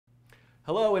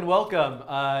Hello and welcome.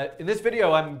 In this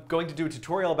video, I'm going to do a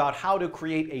tutorial about how to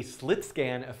create a slit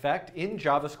scan effect in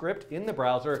JavaScript in the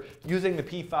browser using the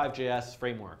p5.js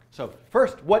framework. So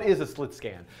first, what is a slit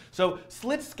scan? So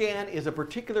slit scan is a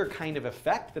particular kind of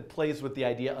effect that plays with the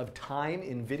idea of time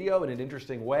in video in an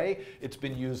interesting way. It's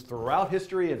been used throughout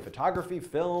history in photography,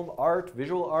 film, art,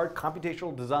 visual art,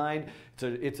 computational design.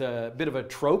 It's a bit of a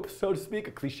trope, so to speak,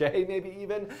 a cliche maybe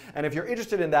even. And if you're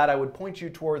interested in that, I would point you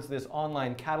towards this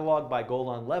online catalog by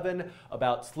Golan Levin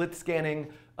about slit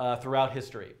scanning throughout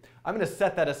history. I'm going to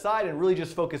set that aside and really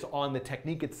just focus on the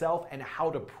technique itself and how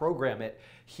to program it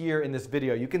here in this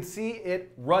video. You can see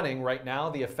it running right now,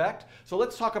 the effect. So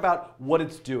let's talk about what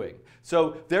it's doing.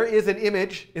 So there is an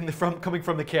image coming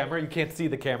from the camera. You can't see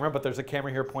the camera, but there's a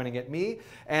camera here pointing at me.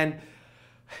 And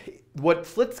what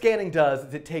slit scanning does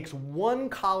is it takes one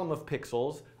column of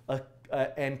pixels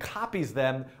and copies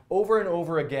them over and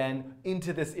over again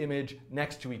into this image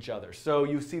next to each other. So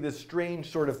you see this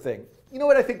strange sort of thing. You know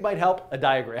what I think might help? A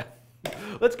diagram.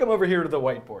 Let's come over here to the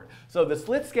whiteboard. So the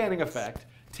slit scanning effect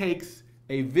takes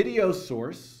a video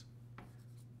source,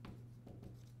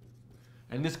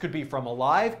 and this could be from a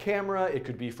live camera, it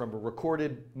could be from a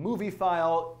recorded movie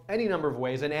file, any number of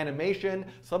ways, an animation,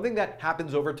 something that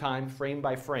happens over time, frame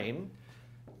by frame.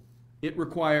 It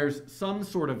requires some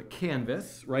sort of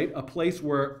canvas, right? A place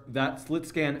where that slit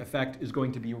scan effect is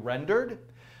going to be rendered.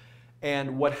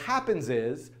 And what happens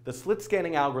is the slit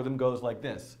scanning algorithm goes like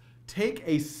this. Take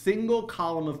a single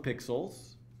column of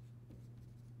pixels.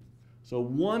 So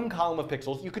one column of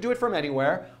pixels. You could do it from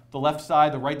anywhere. The left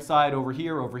side, the right side, over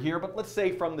here, but let's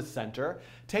say from the center.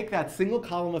 Take that single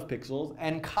column of pixels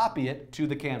and copy it to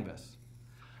the canvas.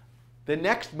 The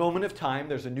next moment of time,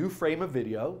 there's a new frame of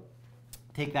video.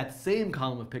 Take that same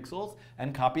column of pixels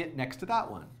and copy it next to that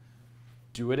one.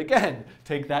 Do it again.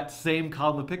 Take that same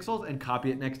column of pixels and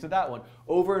copy it next to that one.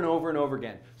 Over and over and over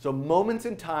again. So moments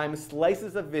in time,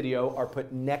 slices of video are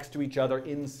put next to each other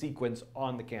in sequence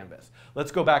on the canvas.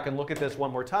 Let's go back and look at this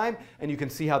one more time, and you can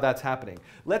see how that's happening.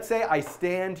 Let's say I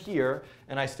stand here,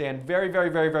 and I stand very, very,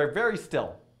 very, very, very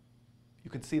still.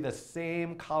 You can see the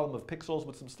same column of pixels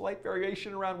with some slight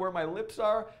variation around where my lips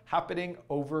are happening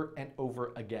over and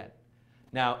over again.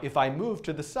 Now, if I move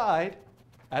to the side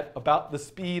at about the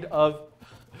speed of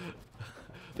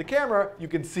the camera, you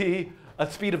can see a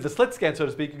speed of the slit scan, so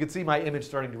to speak. You can see my image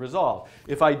starting to resolve.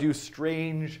 If I do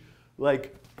strange,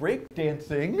 like break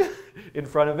dancing in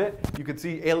front of it, you can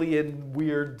see alien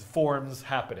weird forms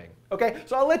happening. Okay,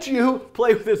 so I'll let you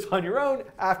play with this on your own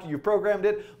after you've programmed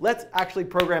it. Let's actually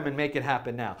program and make it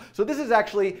happen now. So this is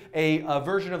actually a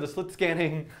version of the slit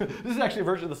scanning. This is actually a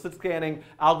version of the slit scanning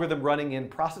algorithm running in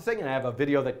processing, and I have a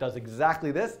video that does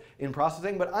exactly this in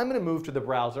processing. But I'm going to move to the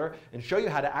browser and show you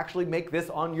how to actually make this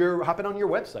happen on your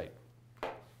website.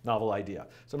 Novel idea.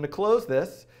 So I'm going to close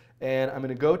this, and I'm going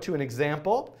to go to an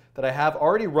example that I have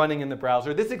already running in the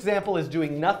browser. This example is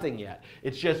doing nothing yet.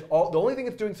 It's just the only thing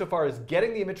it's doing so far is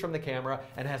getting the image from the camera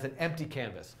and has an empty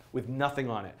canvas with nothing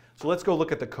on it. So let's go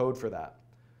look at the code for that.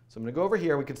 So I'm going to go over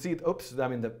here. We can see, oops,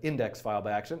 I'm in the index file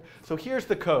by accident. So here's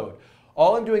the code.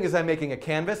 All I'm doing is I'm making a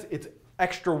canvas. It's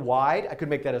extra wide. I could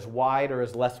make that as wide or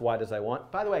as less wide as I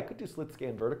want. By the way, I could do slit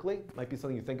scan vertically. Might be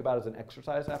something you think about as an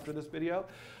exercise after this video.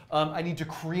 I need to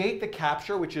create the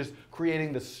capture, which is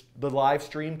creating the live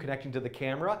stream connecting to the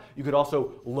camera. You could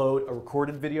also load a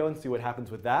recorded video and see what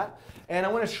happens with that. And I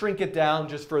want to shrink it down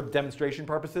just for demonstration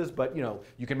purposes, but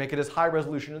you can make it as high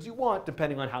resolution as you want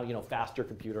depending on how fast your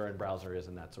computer and browser is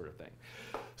and that sort of thing.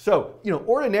 So,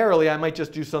 ordinarily I might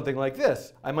just do something like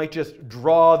this. I might just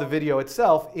draw the video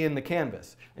itself in the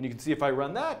canvas. And you can see if I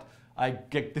run that, I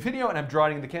get the video and I'm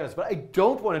drawing it in the canvas. But I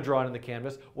don't want to draw it in the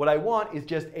canvas. What I want is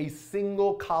just a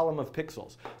single column of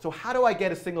pixels. So how do I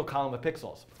get a single column of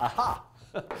pixels? Aha!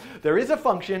 There is a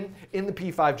function in the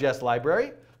p5.js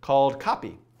library called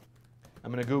copy.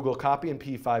 I'm going to Google copy in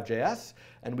p5.js,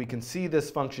 and we can see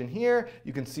this function here.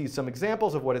 You can see some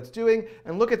examples of what it's doing.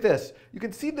 And look at this. You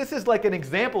can see this is like an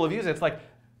example of using it. It's like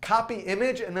copy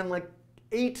image and then like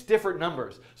 8 different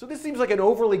numbers. So this seems like an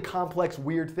overly complex,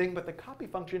 weird thing, but the copy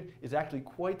function is actually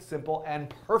quite simple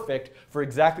and perfect for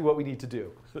exactly what we need to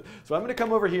do. So I'm going to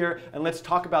come over here and let's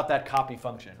talk about that copy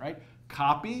function, right?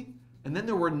 Copy. And then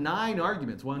there were 9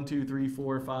 arguments. 1, 2, 3,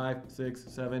 4, 5, 6,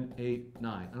 7, 8,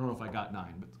 9. I don't know if I got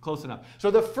 9, but close enough.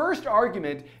 So the first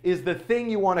argument is the thing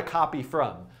you want to copy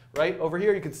from, right? Over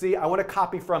here you can see I want to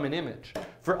copy from an image.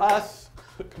 For us,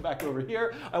 come back over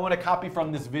here, I want to copy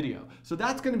from this video. So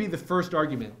that's going to be the first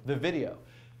argument, the video.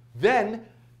 Then,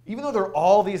 even though there are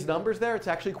all these numbers there, it's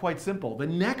actually quite simple. The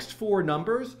next 4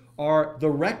 numbers are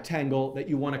the rectangle that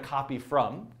you want to copy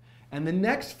from. And the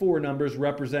next 4 numbers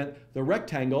represent the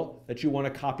rectangle that you want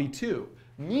to copy to.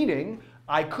 Meaning,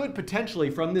 I could potentially,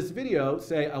 from this video,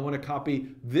 say I want to copy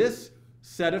this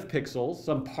set of pixels,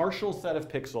 some partial set of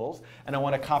pixels, and I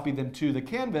want to copy them to the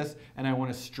canvas, and I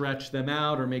want to stretch them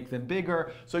out or make them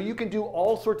bigger. So you can do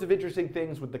all sorts of interesting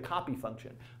things with the copy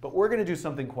function. But we're going to do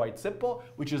something quite simple,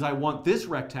 which is I want this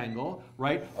rectangle,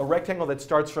 right? A rectangle that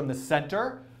starts from the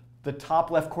center, the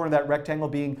top left corner of that rectangle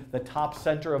being the top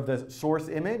center of the source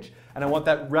image, and I want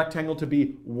that rectangle to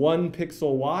be 1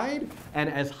 pixel wide and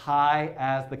as high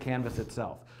as the canvas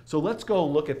itself. So let's go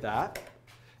look at that.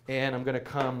 And I'm going to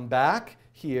come back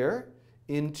here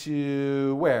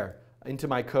into where? Into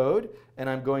my code. And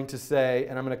I'm going to say,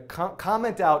 and I'm going to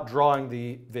comment out drawing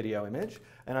the video image.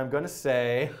 And I'm going to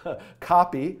say,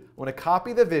 copy. I want to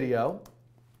copy the video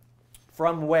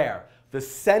from where? The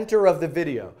center of the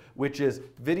video, which is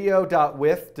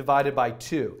video.width divided by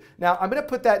 2. Now, I'm going to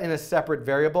put that in a separate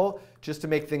variable just to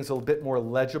make things a little bit more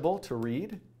legible to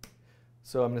read.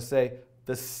 So I'm going to say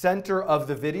the center of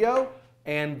the video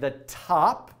and the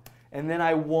top, and then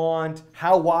I want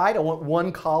how wide? I want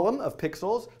 1 column of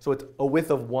pixels, so it's a width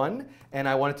of 1, and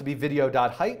I want it to be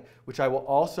video.height, which I will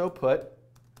also put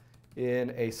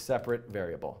in a separate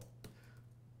variable.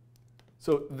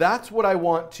 So that's what I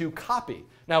want to copy.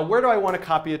 Now, where do I want to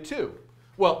copy it to?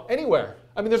 Well, anywhere.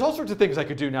 I mean, there's all sorts of things I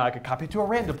could do now. I could copy it to a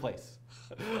random place.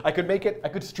 I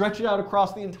could stretch it out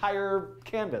across the entire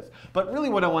canvas. But really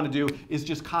what I want to do is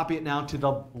just copy it now to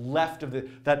the left of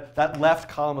that left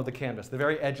column of the canvas, the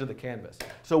very edge of the canvas.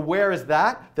 So where is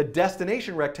that? The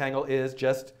destination rectangle is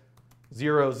just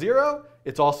 0, 0.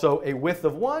 It's also a width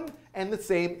of 1 and the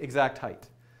same exact height.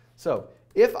 So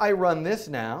if I run this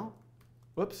now,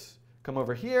 whoops, come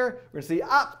over here, we're going to see,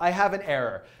 I have an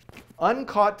error.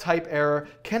 Uncaught type error,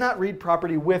 cannot read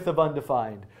property width of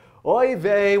undefined. Oy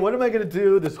vey, what am I going to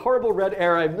do? This horrible red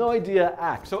error, I have no idea,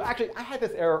 act. So actually, I had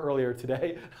this error earlier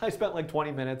today. I spent like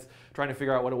 20 minutes trying to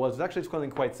figure out what it was. It's actually something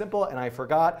quite simple, and I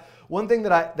forgot. One thing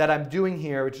that I'm doing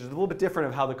here, which is a little bit different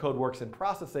of how the code works in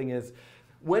processing, is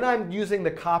when I'm using the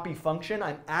copy function,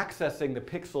 I'm accessing the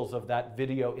pixels of that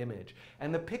video image.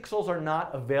 And the pixels are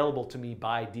not available to me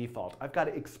by default. I've got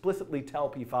to explicitly tell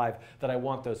P5 that I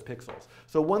want those pixels.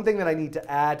 So one thing that I need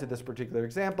to add to this particular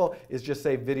example is just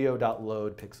say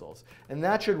video.load pixels. And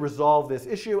that should resolve this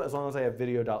issue as long as I have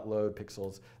video.load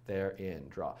pixels there in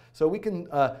draw. So we can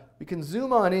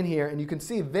zoom on in here, and you can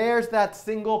see there's that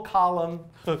single column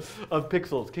of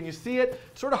pixels. Can you see it?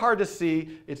 It's sort of hard to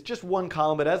see. It's just 1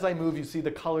 column, but as I move, you see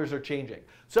the colors are changing.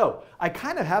 So I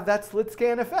kind of have that slit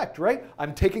scan effect, right?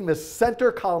 I'm taking the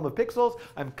center column of pixels,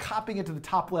 I'm copying it to the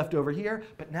top left over here,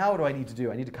 but now what do I need to do?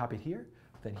 I need to copy it here,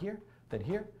 then here, then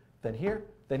here, then here,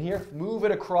 then here, move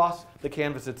it across the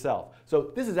canvas itself.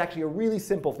 So this is actually a really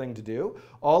simple thing to do.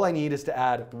 All I need is to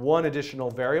add 1 additional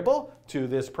variable to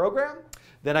this program.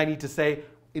 Then I need to say,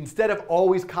 instead of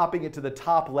always copying it to the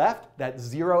top left, that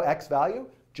 0x value,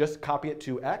 just copy it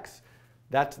to x.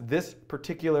 That's this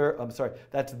particular,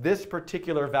 that's this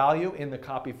particular value in the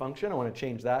copy function. I want to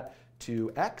change that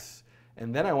to x.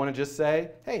 And then I want to just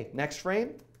say, hey, next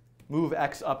frame, move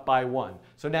x up by 1.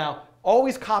 So now,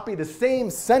 always copy the same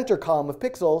center column of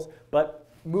pixels, but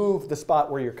move the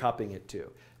spot where you're copying it to.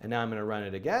 And now I'm going to run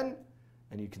it again,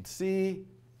 and you can see,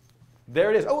 there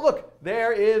it is. Oh, look,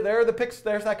 there are the pixels.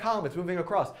 There's that column. It's moving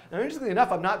across. Now, interestingly enough,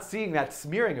 I'm not seeing that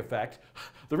smearing effect.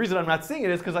 The reason I'm not seeing it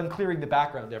is because I'm clearing the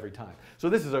background every time. So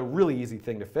this is a really easy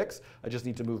thing to fix. I just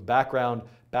need to move background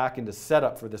back into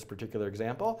setup for this particular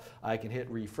example. I can hit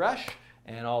refresh,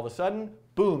 and all of a sudden,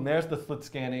 boom, there's the slit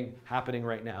scanning happening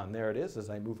right now. And there it is as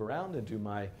I move around and do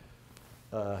my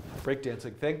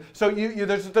breakdancing thing. So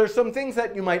there's some things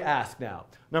that you might ask now.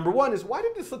 Number 1 is, why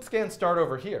did the slit scan start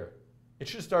over here? It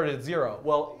should have started at 0.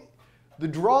 Well, the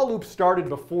draw loop started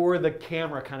before the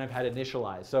camera kind of had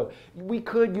initialized. So we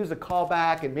could use a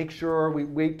callback and make sure we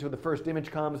wait till the first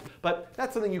image comes. But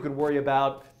that's something you can worry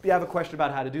about. If you have a question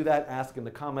about how to do that, ask in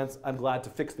the comments. I'm glad to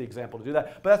fix the example to do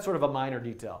that. But that's sort of a minor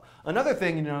detail. Another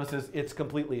thing you notice is it's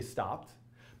completely stopped,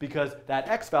 because that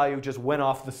x value just went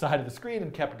off the side of the screen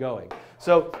and kept going.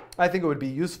 So I think it would be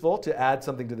useful to add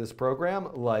something to this program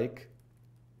like,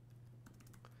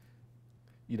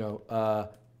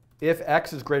 if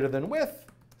x is greater than width,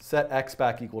 set x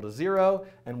back equal to 0.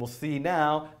 And we'll see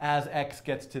now, as x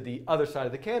gets to the other side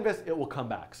of the canvas, it will come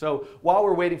back. So while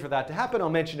we're waiting for that to happen, I'll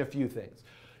mention a few things.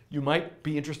 You might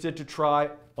be interested to try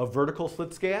a vertical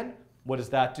slit scan. What does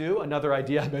that do? Another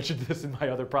idea, I mentioned this in my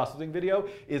other processing video,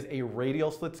 is a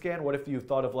radial slit scan. What if you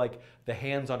thought of like the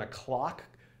hands on a clock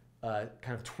kind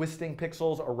of twisting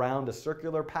pixels around a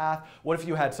circular path? What if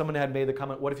you had, someone had made the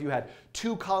comment, what if you had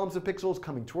two columns of pixels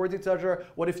coming towards each other?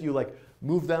 What if you like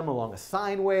move them along a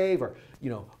sine wave, or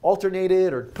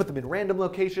alternated, or put them in random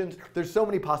locations? There's so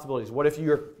many possibilities. What if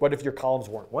your columns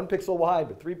weren't 1 pixel wide,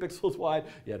 but 3 pixels wide?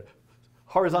 You had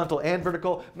horizontal and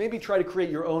vertical. Maybe try to create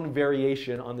your own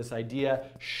variation on this idea.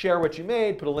 Share what you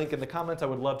made, put a link in the comments. I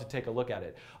would love to take a look at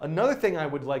it. Another thing I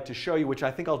would like to show you, which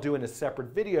I think I'll do in a separate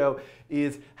video,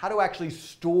 is how to actually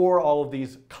store all of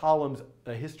these columns,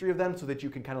 a history of them, so that you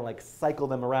can kind of like cycle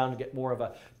them around and get more of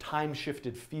a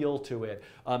time-shifted feel to it.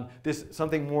 This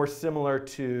something more similar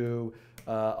to,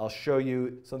 I'll show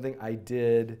you something I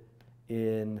did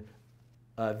in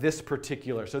this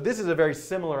particular. So this is a very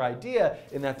similar idea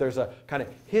in that there's a kind of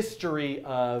history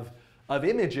of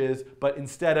images, but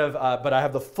instead of, but I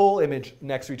have the full image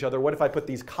next to each other. What if I put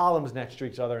these columns next to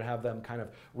each other and have them kind of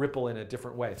ripple in a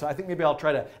different way? So I think maybe I'll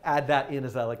try to add that in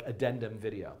as a like addendum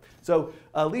video. So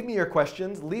leave me your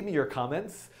questions, leave me your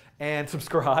comments, and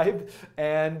subscribe,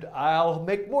 and I'll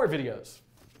make more videos.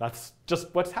 That's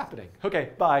just what's happening.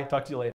 Okay, bye. Talk to you later.